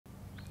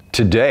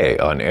Today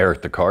on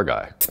Eric the Car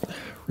Guy.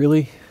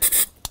 Really?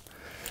 It's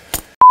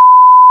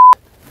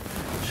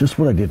just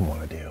what I didn't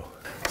want to do.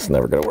 It's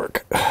never gonna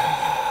work.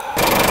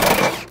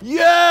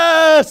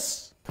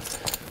 Yes!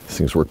 These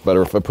things work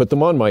better if I put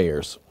them on my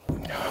ears.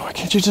 Why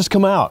can't you just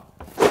come out?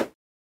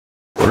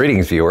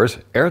 Greetings viewers,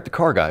 Eric the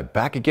Car Guy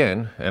back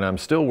again, and I'm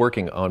still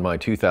working on my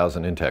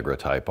 2000 Integra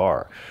Type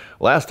R.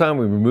 Last time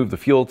we removed the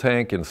fuel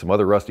tank and some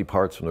other rusty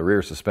parts from the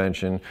rear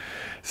suspension.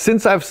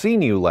 Since I've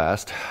seen you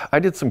last, I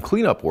did some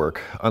cleanup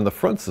work on the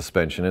front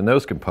suspension and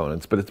those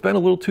components, but it's been a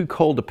little too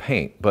cold to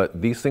paint.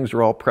 But these things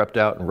are all prepped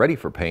out and ready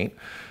for paint,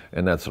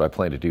 and that's what I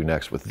plan to do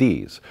next with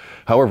these.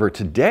 However,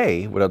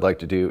 today, what I'd like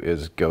to do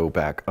is go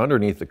back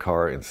underneath the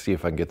car and see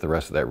if I can get the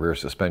rest of that rear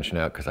suspension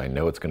out, because I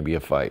know it's going to be a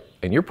fight.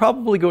 And you're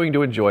probably going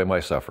to enjoy my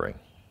suffering.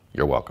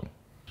 You're welcome.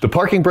 The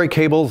parking brake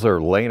cables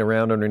are laying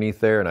around underneath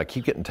there, and I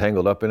keep getting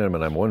tangled up in them,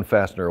 and I'm one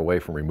fastener away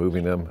from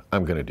removing them.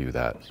 I'm going to do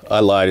that.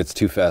 I lied, it's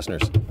two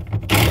fasteners.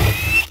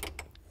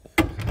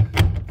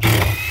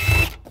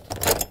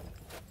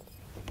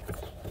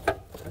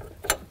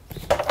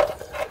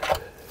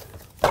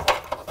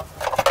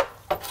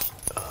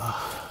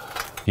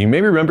 You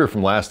may remember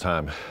from last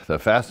time, the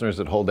fasteners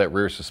that hold that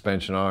rear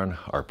suspension on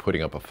are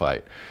putting up a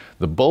fight.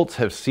 The bolts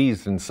have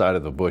seized inside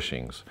of the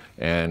bushings,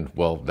 and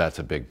well, that's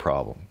a big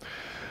problem.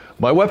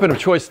 My weapon of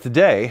choice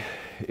today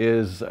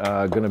is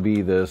going to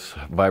be this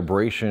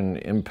vibration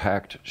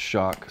impact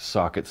shock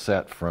socket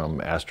set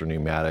from Astro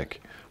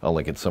Pneumatic. I'll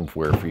link it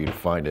somewhere for you to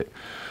find it.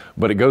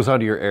 But it goes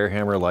onto your air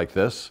hammer like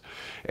this,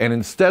 and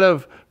instead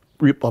of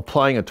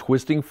applying a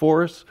twisting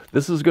force,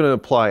 this is going to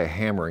apply a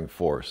hammering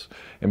force.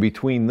 And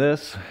between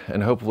this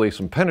and hopefully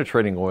some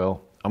penetrating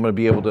oil, I'm going to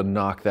be able to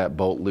knock that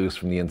bolt loose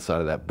from the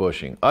inside of that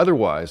bushing.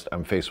 Otherwise,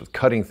 I'm faced with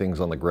cutting things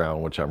on the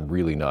ground, which I'm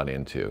really not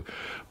into.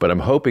 But I'm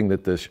hoping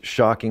that this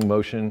shocking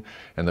motion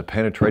and the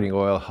penetrating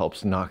oil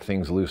helps knock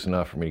things loose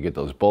enough for me to get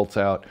those bolts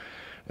out,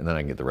 and then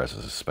I can get the rest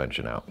of the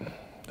suspension out.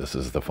 This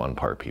is the fun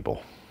part,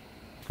 people.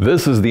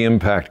 This is the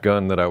impact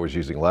gun that I was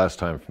using last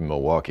time from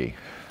Milwaukee.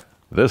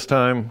 This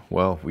time,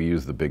 well, we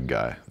use the big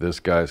guy. This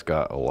guy's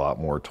got a lot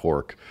more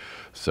torque.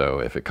 So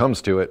if it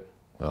comes to it,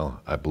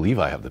 well, I believe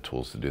I have the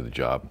tools to do the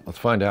job. Let's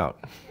find out.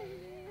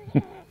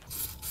 I'm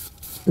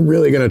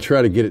really gonna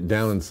try to get it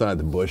down inside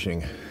the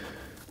bushing,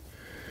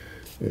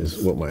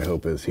 is what my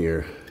hope is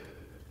here.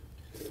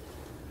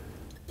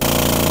 I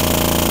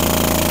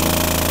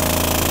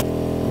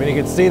mean, you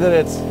can see that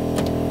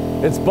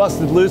it's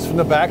busted loose from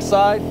the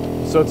backside,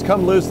 so it's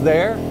come loose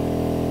there,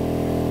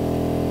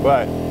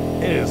 but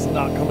it is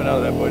not coming out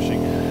of that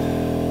bushing.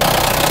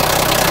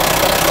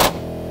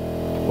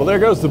 Well, there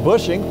goes the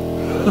bushing.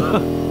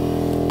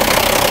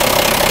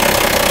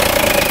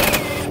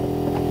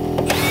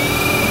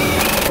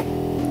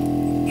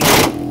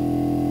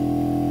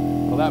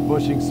 Well, that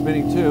bushing's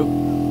spinning too.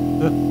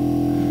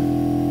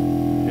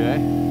 Okay.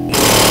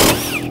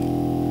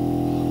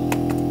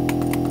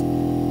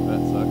 That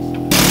sucks.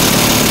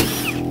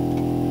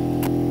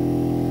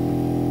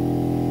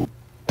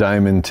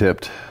 Diamond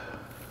tipped.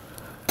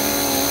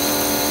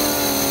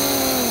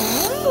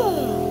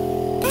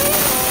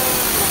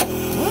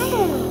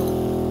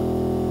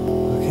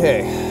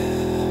 Okay,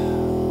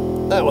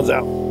 that one's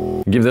out.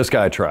 Give this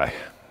guy a try.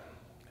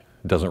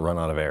 It doesn't run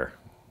out of air.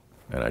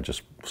 And I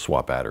just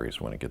swap batteries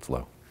when it gets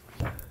low.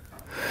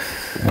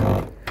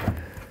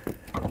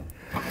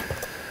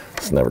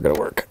 It's never gonna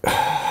work.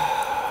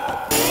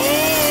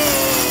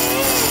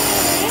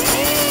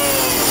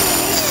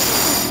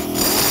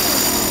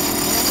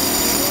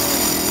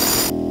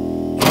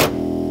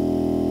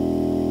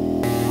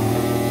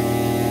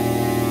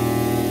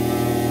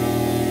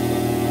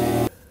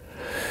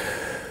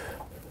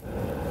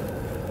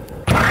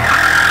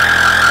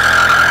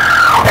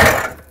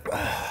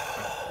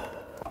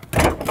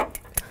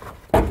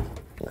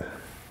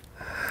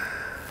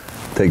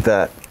 Take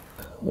that.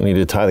 We need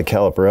to tie the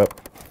caliper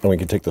up, and we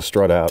can take the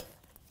strut out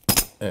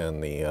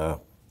and the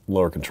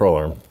lower control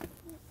arm,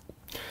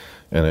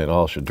 and it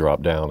all should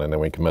drop down, and then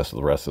we can mess with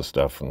the rest of the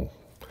stuff and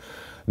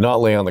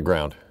not lay on the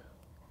ground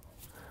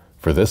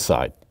for this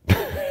side.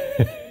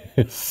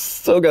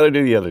 Still got to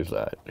do the other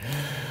side.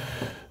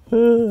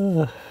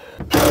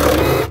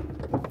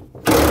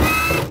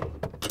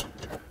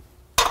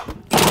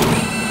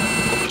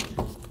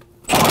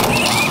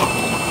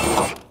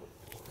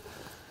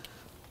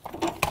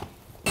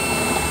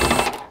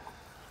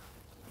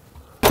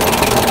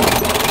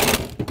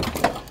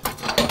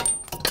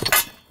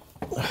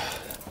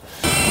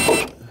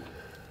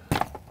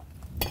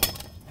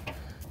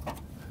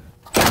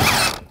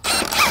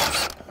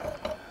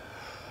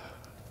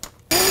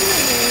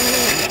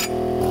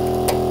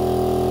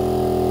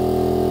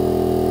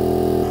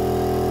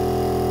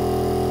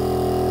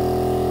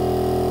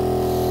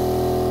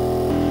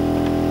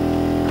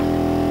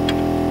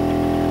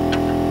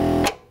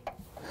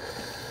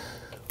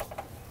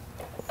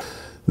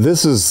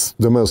 This is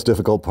the most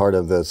difficult part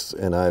of this,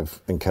 and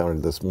I've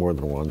encountered this more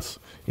than once.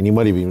 And you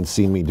might have even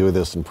seen me do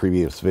this in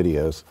previous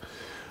videos.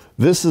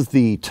 This is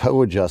the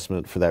toe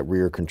adjustment for that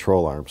rear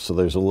control arm. So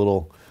there's a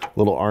little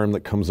little arm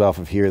that comes off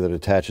of here that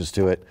attaches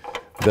to it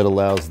that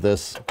allows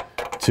this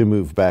to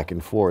move back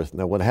and forth.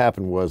 Now what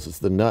happened was is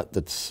the nut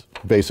that's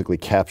basically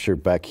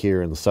captured back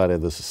here in the side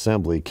of this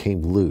assembly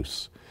came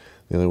loose.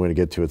 The only way to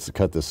get to it is to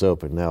cut this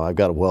open. Now I've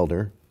got a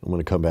welder. I'm going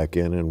to come back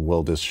in and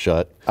weld this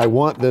shut. I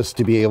want this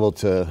to be able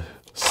to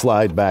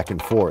slide back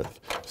and forth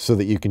so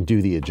that you can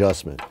do the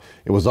adjustment.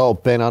 It was all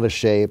bent out of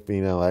shape.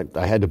 You know,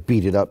 I had to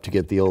beat it up to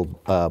get the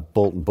old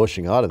bolt and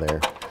bushing out of there.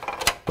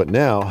 But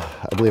now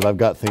I believe I've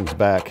got things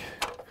back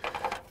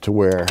to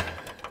where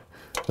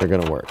they're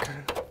going to work.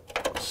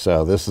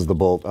 So this is the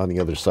bolt on the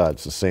other side.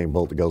 It's the same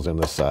bolt that goes in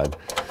this side.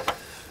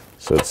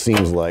 So it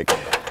seems like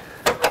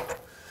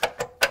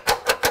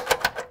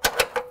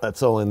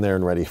that's all in there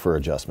and ready for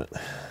adjustment.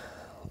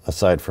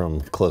 Aside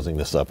from closing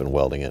this up and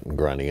welding it and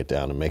grinding it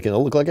down and making it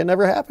look like it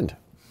never happened.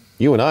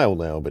 You and I will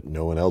know, but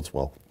no one else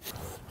will.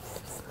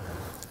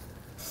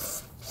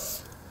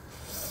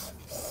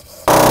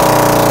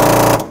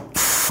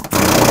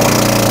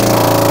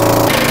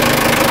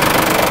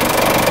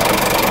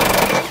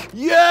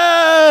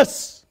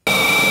 Yes!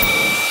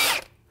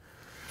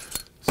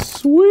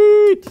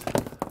 Sweet!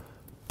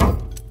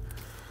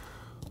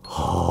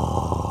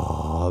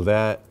 Oh,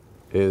 that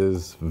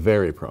is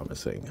very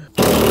promising.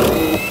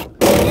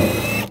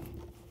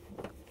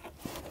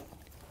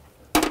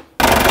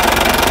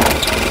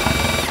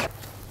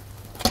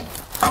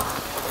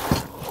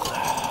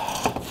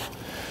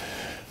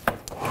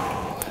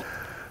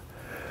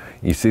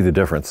 You see the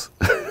difference.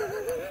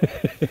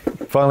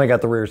 Finally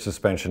got the rear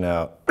suspension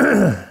out.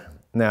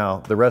 Now,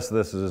 the rest of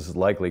this is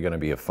likely going to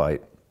be a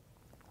fight.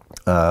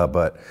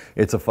 But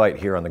it's a fight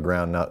here on the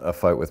ground, not a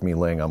fight with me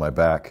laying on my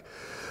back.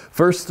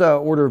 First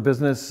order of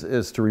business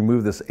is to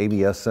remove this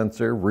ABS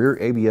sensor. Rear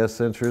ABS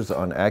sensors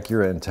on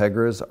Acura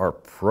Integras are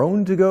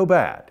prone to go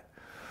bad.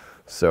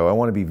 So I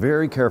want to be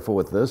very careful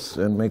with this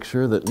and make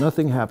sure that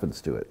nothing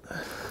happens to it.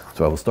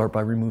 So I will start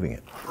by removing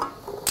it.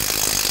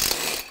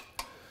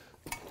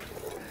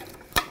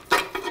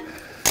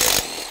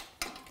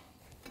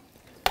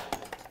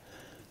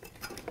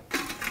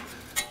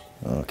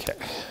 Okay,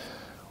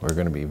 we're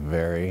going to be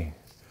very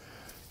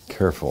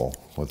careful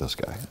with this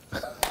guy.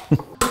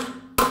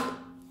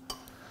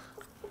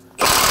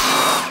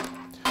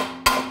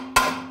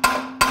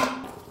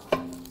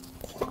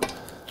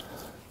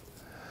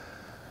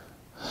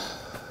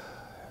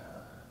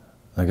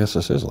 I guess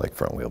this is like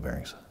front wheel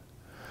bearings.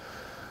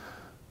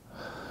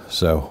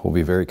 So we'll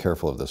be very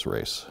careful of this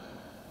race.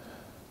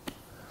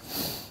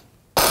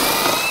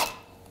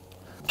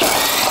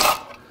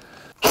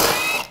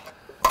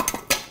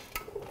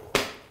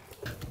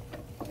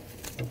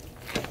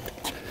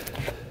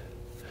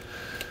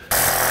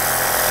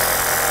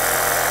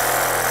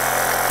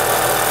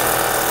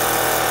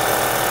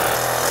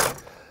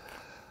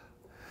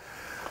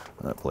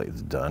 That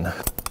blade's done.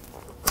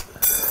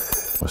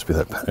 Must be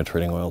that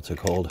penetrating oil took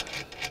hold.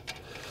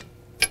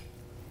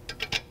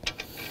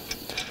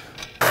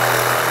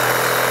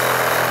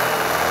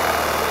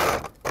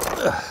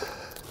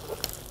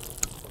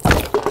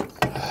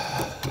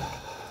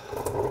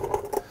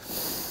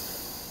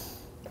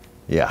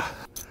 Yeah.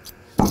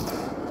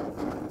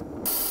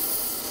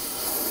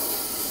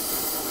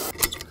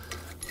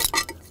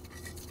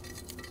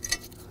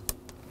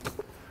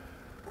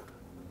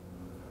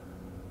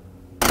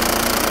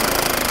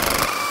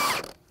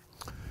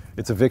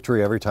 It's a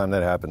victory every time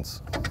that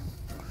happens.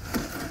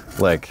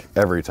 Like,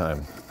 every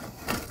time.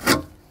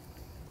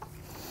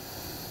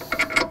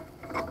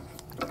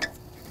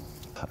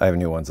 I have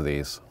new ones of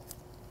these.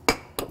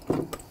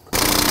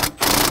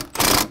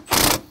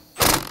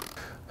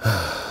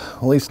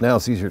 At least now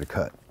it's easier to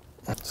cut.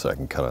 So I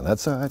can cut on that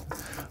side,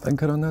 I can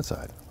cut on that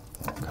side.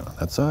 I can cut on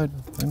that side,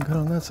 I can cut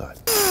on that side.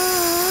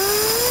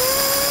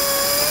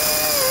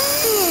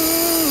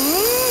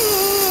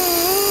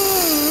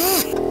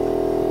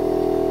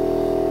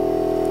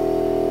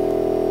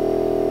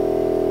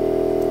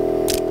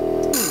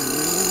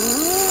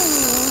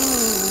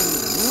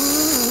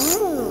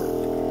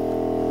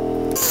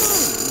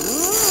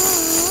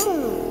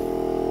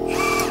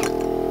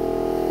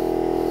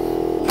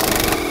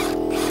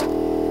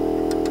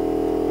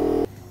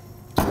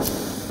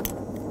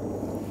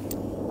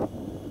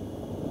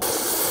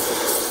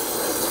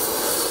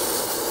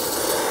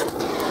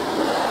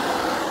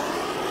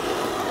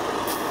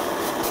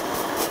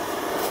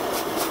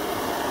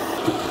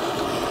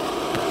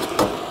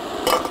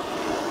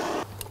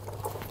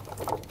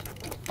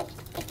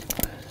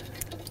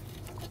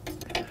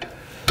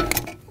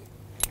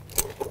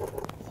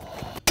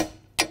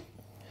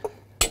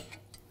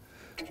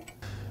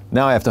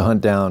 Now I have to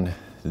hunt down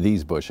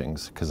these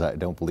bushings because I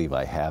don't believe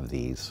I have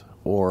these,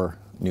 or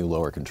new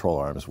lower control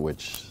arms,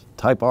 which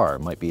Type R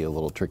might be a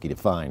little tricky to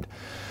find.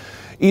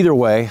 Either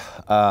way,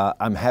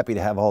 I'm happy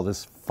to have all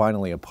this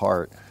finally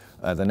apart.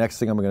 The next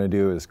thing I'm going to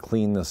do is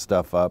clean this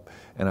stuff up,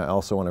 and I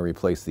also want to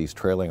replace these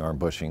trailing arm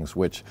bushings,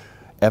 which,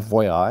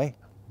 FYI,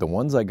 the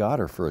ones I got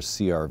are for a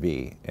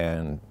CRV,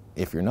 and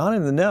if you're not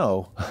in the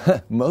know,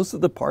 most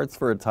of the parts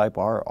for a Type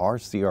R are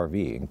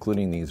CRV,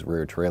 including these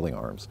rear trailing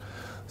arms.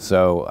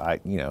 So,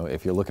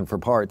 if you're looking for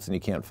parts and you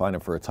can't find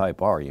them for a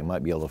Type R, you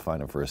might be able to find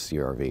them for a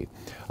CR-V.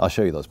 I'll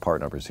show you those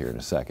part numbers here in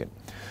a second.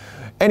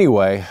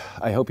 Anyway,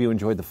 I hope you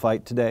enjoyed the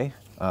fight today.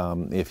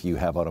 If you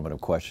have automotive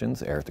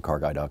questions,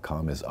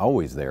 EricTheCarGuy.com is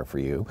always there for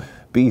you.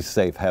 Be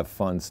safe, have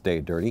fun, stay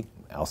dirty.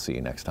 I'll see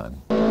you next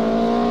time.